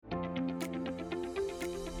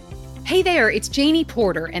Hey there, it's Janie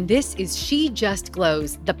Porter, and this is She Just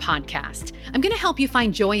Glows, the podcast. I'm going to help you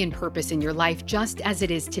find joy and purpose in your life just as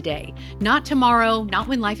it is today. Not tomorrow, not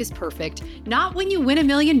when life is perfect, not when you win $1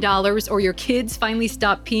 million or your kids finally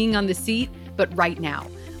stop peeing on the seat, but right now.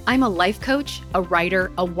 I'm a life coach, a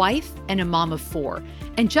writer, a wife, and a mom of 4.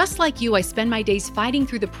 And just like you, I spend my days fighting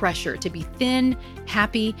through the pressure to be thin,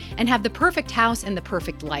 happy, and have the perfect house and the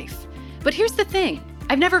perfect life. But here's the thing,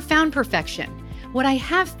 I've never found perfection. What I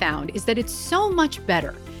have found is that it's so much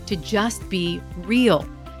better to just be real.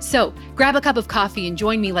 So grab a cup of coffee and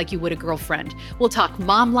join me like you would a girlfriend. We'll talk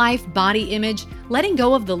mom life, body image, letting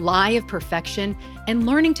go of the lie of perfection, and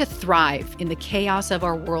learning to thrive in the chaos of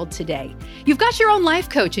our world today. You've got your own life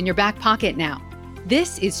coach in your back pocket now.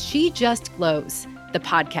 This is She Just Glows, the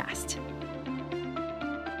podcast.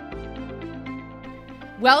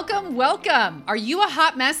 Welcome, welcome. Are you a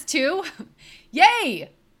hot mess too?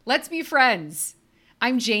 Yay! Let's be friends.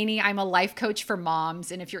 I'm Janie. I'm a life coach for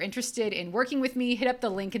moms. And if you're interested in working with me, hit up the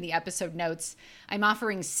link in the episode notes. I'm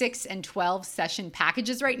offering 6 and 12 session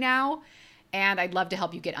packages right now, and I'd love to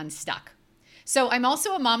help you get unstuck. So I'm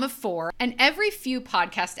also a mom of 4, and every few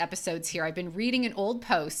podcast episodes here, I've been reading an old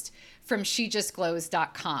post from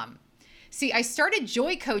shejustglows.com. See, I started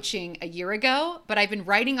joy coaching a year ago, but I've been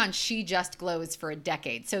writing on She Just Glows for a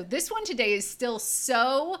decade. So this one today is still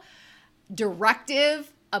so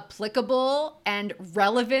directive, applicable, and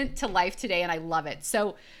relevant to life today, and I love it.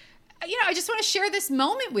 So, I just want to share this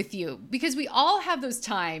moment with you because we all have those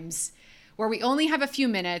times where we only have a few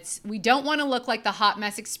minutes. We don't want to look like the hot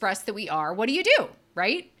mess express that we are. What do you do,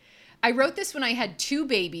 right? I wrote this when I had 2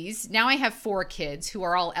 babies. Now I have 4 kids who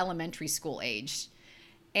are all elementary school aged.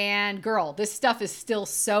 And girl, this stuff is still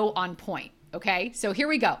so on point, okay? So here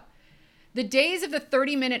we go. The days of the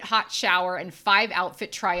 30-minute hot shower and 5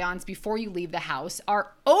 outfit try-ons before you leave the house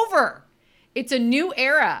are over. It's a new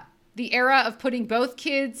era, the era of putting both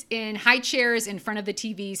kids in high chairs in front of the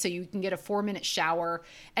TV so you can get a 4-minute shower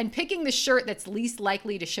and picking the shirt that's least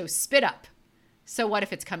likely to show spit up. So what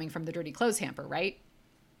if it's coming from the dirty clothes hamper, right?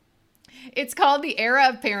 It's called the era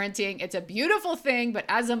of parenting. It's a beautiful thing, but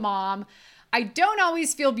as a mom, I don't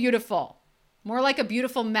always feel beautiful. More like a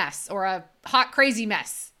beautiful mess or a hot, crazy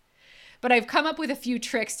mess. But I've come up with a few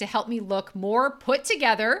tricks to help me look more put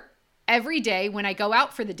together every day when I go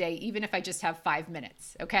out for the day, even if I just have 5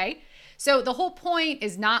 minutes, okay? So the whole point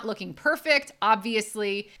is not looking perfect,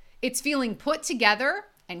 obviously. It's feeling put together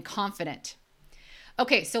and confident.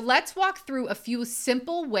 Okay, so let's walk through a few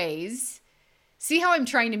simple ways. See how I'm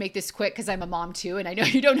trying to make this quick because I'm a mom too, and I know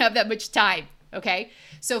you don't have that much time, okay?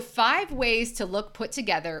 So 5 ways to look put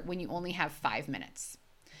together when you only have 5 minutes.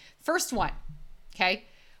 First one, okay?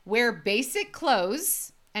 Wear basic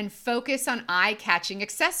clothes and focus on eye-catching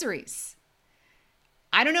accessories.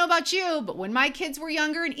 I don't know about you, but when my kids were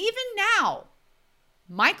younger, and even now,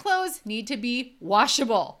 my clothes need to be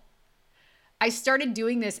washable. I started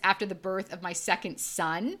doing this after the birth of my second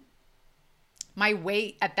son. My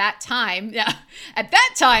weight at that time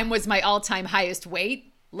was my all-time highest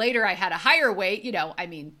weight. Later, I had a higher weight,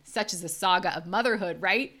 such is the saga of motherhood,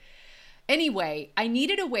 right? Anyway, I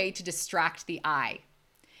needed a way to distract the eye.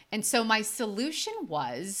 And so my solution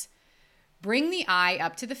was bring the eye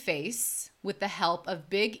up to the face with the help of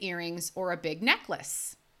big earrings or a big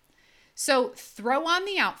necklace. So throw on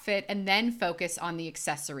the outfit and then focus on the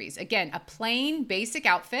accessories. Again, a plain basic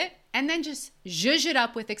outfit and then just zhuzh it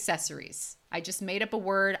up with accessories. I just made up a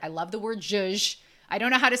word. I love the word zhuzh. I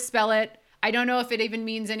don't know how to spell it. I don't know if it even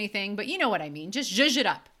means anything, but you know what I mean. Just zhuzh it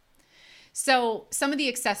up. So some of the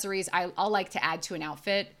accessories I'll like to add to an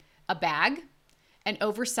outfit: a bag, an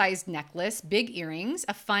oversized necklace, big earrings,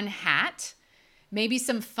 a fun hat, maybe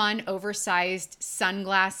some fun oversized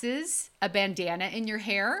sunglasses, a bandana in your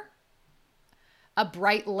hair, a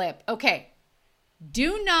bright lip. Okay,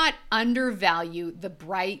 do not undervalue the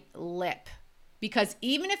bright lip because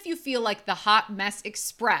even if you feel like the hot mess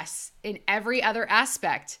express in every other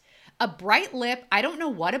aspect, a bright lip, I don't know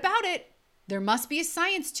what about it. There must be a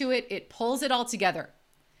science to it. It pulls it all together.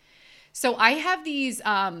 So I have these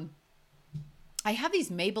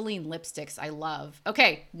Maybelline lipsticks I love.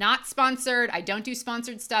 Okay, not sponsored. I don't do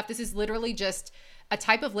sponsored stuff. This is literally just a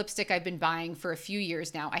type of lipstick I've been buying for a few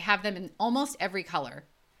years now. I have them in almost every color.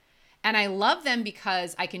 And I love them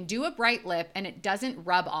because I can do a bright lip and it doesn't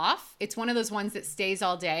rub off. It's one of those ones that stays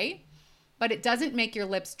all day, but it doesn't make your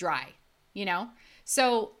lips dry,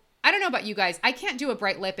 So I don't know about you guys. I can't do a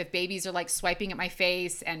bright lip if babies are like swiping at my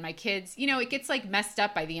face and my kids, it gets like messed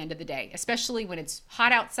up by the end of the day, especially when it's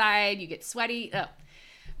hot outside, you get sweaty. Ugh.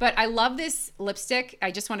 But I love this lipstick. I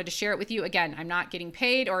just wanted to share it with you. Again, I'm not getting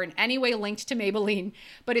paid or in any way linked to Maybelline,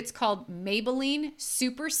 but it's called Maybelline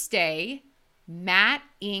Super Stay Matte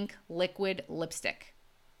Ink Liquid Lipstick.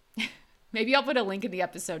 Maybe I'll put a link in the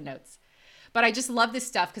episode notes. But I just love this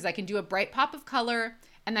stuff because I can do a bright pop of color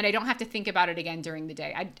and then I don't have to think about it again during the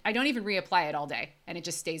day. I don't even reapply it all day and it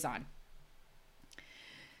just stays on.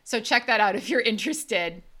 So check that out if you're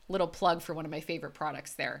interested. Little plug for one of my favorite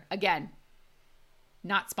products there. Again,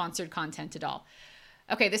 not sponsored content at all.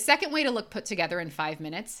 Okay, the second way to look put together in 5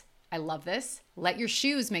 minutes. I love this. Let your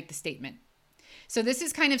shoes make the statement. So this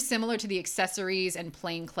is kind of similar to the accessories and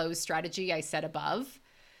plain clothes strategy I said above.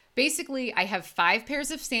 Basically, I have 5 pairs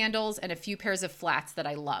of sandals and a few pairs of flats that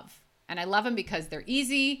I love. And I love them because they're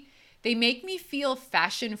easy. They make me feel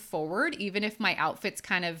fashion forward, even if my outfit's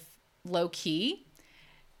kind of low key.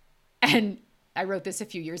 And I wrote this a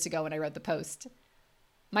few years ago when I wrote the post.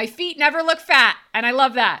 My feet never look fat. And I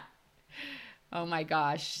love that. Oh my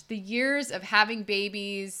gosh. The years of having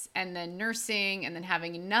babies and then nursing and then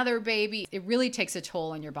having another baby, it really takes a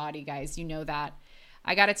toll on your body, guys. You know that.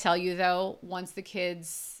 I got to tell you though, once the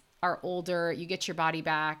kids are older, you get your body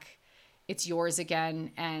back. It's yours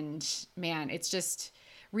again. And man, it's just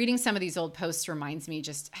reading some of these old posts reminds me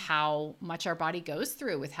just how much our body goes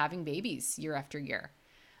through with having babies year after year.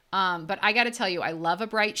 But I got to tell you, I love a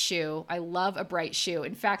bright shoe. I love a bright shoe.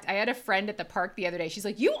 In fact, I had a friend at the park the other day. She's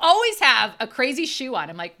like, you always have a crazy shoe on.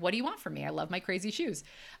 I'm like, what do you want from me? I love my crazy shoes.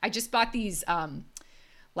 I just bought these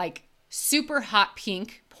like super hot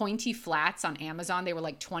pink pointy flats on Amazon. They were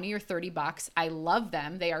like 20 or 30 bucks. I love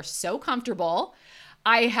them. They are so comfortable.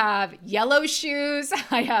 I have yellow shoes.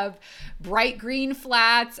 I have bright green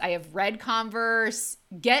flats. I have red Converse.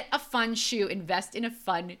 Get a fun shoe. Invest in a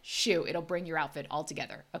fun shoe. It'll bring your outfit all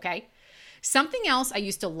together, okay? Something else I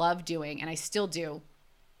used to love doing, and I still do.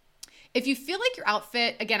 If you feel like your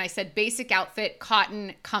outfit, again, I said basic outfit,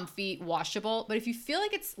 cotton, comfy, washable, but if you feel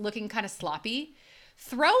like it's looking kind of sloppy,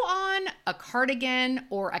 throw on a cardigan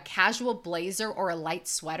or a casual blazer or a light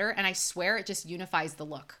sweater, and I swear it just unifies the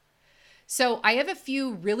look. So I have a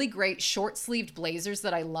few really great short-sleeved blazers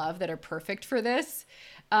that I love that are perfect for this.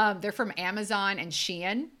 They're from Amazon and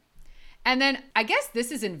Shein. And then I guess this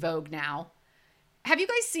is in vogue now. Have you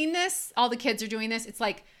guys seen this? All the kids are doing this. It's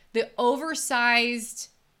like the oversized,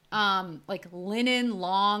 like linen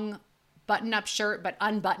long button-up shirt, but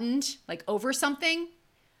unbuttoned, like over something.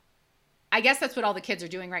 I guess that's what all the kids are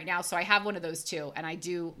doing right now. So I have one of those too, and I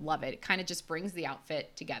do love it. It kind of just brings the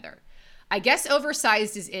outfit together. I guess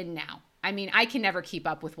oversized is in now. I mean, I can never keep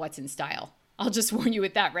up with what's in style. I'll just warn you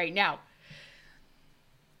with that right now.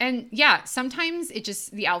 And yeah, sometimes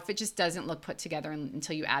the outfit just doesn't look put together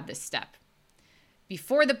until you add this step.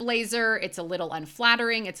 Before the blazer, it's a little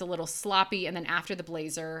unflattering, it's a little sloppy, and then after the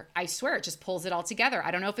blazer, I swear it just pulls it all together.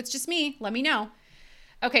 I don't know if it's just me. Let me know.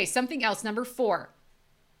 Okay, something else. Number 4,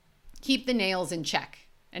 keep the nails in check.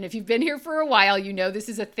 And if you've been here for a while, you know this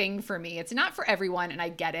is a thing for me. It's not for everyone, and I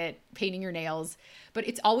get it, painting your nails, but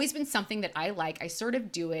it's always been something that I like. I sort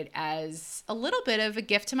of do it as a little bit of a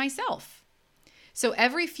gift to myself. So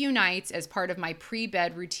every few nights, as part of my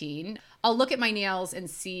pre-bed routine, I'll look at my nails and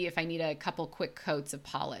see if I need a couple quick coats of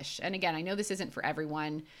polish. And again, I know this isn't for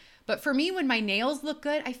everyone, but for me, when my nails look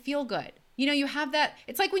good, I feel good. You know, you have that,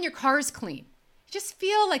 it's like when your car's clean. You just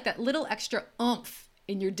feel like that little extra oomph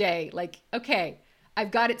in your day. Like, okay,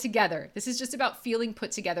 I've got it together. This is just about feeling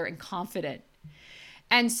put together and confident.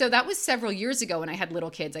 And so that was several years ago when I had little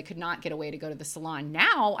kids. I could not get away to go to the salon.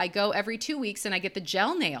 Now I go every 2 weeks and I get the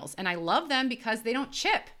gel nails, and I love them because they don't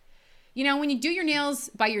chip. You know, when you do your nails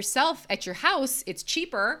by yourself at your house, it's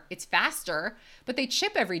cheaper, it's faster, but they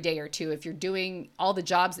chip every day or two if you're doing all the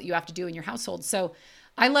jobs that you have to do in your household. So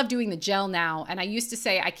I love doing the gel now. And I used to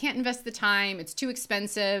say, I can't invest the time, it's too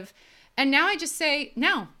expensive. And now I just say,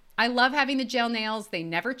 no. I love having the gel nails. They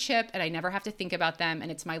never chip and I never have to think about them.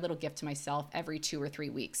 And it's my little gift to myself every 2 or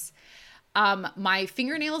 3 weeks. My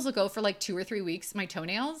fingernails will go for like 2 or 3 weeks. My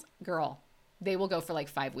toenails, girl, they will go for like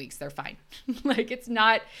 5 weeks. They're fine. Like it's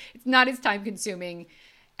not as time consuming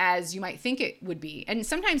as you might think it would be. And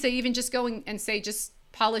sometimes they even just go and say, just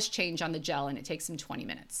polish change on the gel, and it takes them 20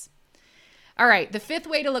 minutes. All right. The 5th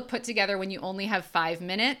way to look put together when you only have 5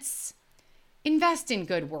 minutes. Invest in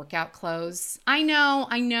good workout clothes. I know.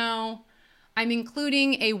 I'm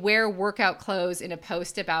including a wear workout clothes in a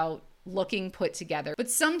post about looking put together, but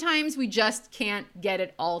sometimes we just can't get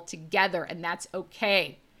it all together, and that's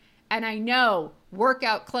okay. And I know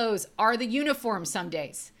workout clothes are the uniform some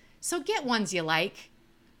days, so get ones you like.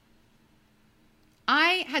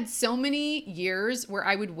 I had so many years where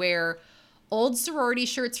I would wear old sorority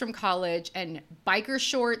shirts from college and biker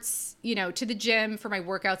shorts, to the gym for my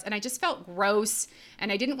workouts. And I just felt gross.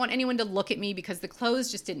 And I didn't want anyone to look at me because the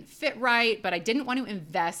clothes just didn't fit right. But I didn't want to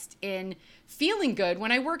invest in feeling good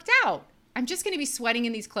when I worked out. I'm just going to be sweating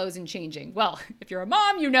in these clothes and changing. Well, if you're a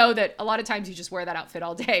mom, you know that a lot of times you just wear that outfit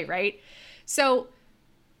all day, right? So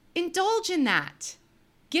indulge in that.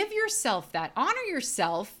 Give yourself that. Honor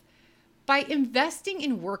yourself by investing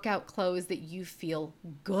in workout clothes that you feel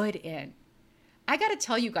good in. I got to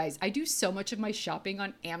tell you guys, I do so much of my shopping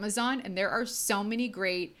on Amazon, and there are so many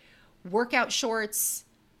great workout shorts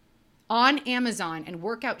on Amazon and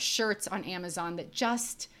workout shirts on Amazon that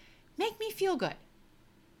just make me feel good.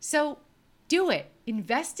 So do it.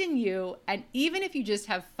 Invest in you. And even if you just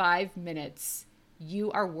have 5 minutes,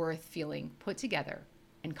 you are worth feeling put together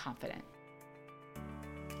and confident.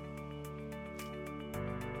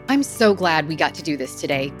 I'm so glad we got to do this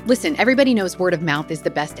today. Listen, everybody knows word of mouth is the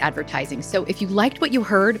best advertising. So if you liked what you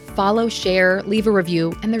heard, follow, share, leave a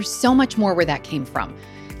review, and there's so much more where that came from.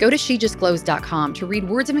 Go to shejustglows.com to read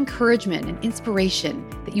words of encouragement and inspiration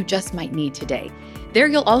that you just might need today. There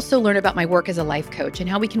you'll also learn about my work as a life coach and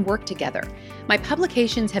how we can work together. My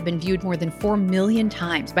publications have been viewed more than 4 million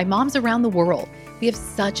times by moms around the world. We have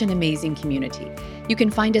such an amazing community. You can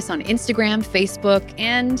find us on Instagram, Facebook,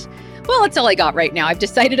 and, well, that's all I got right now. I've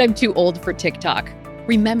decided I'm too old for TikTok.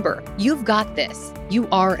 Remember, you've got this. You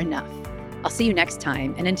are enough. I'll see you next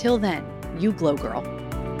time. And until then, you glow, girl.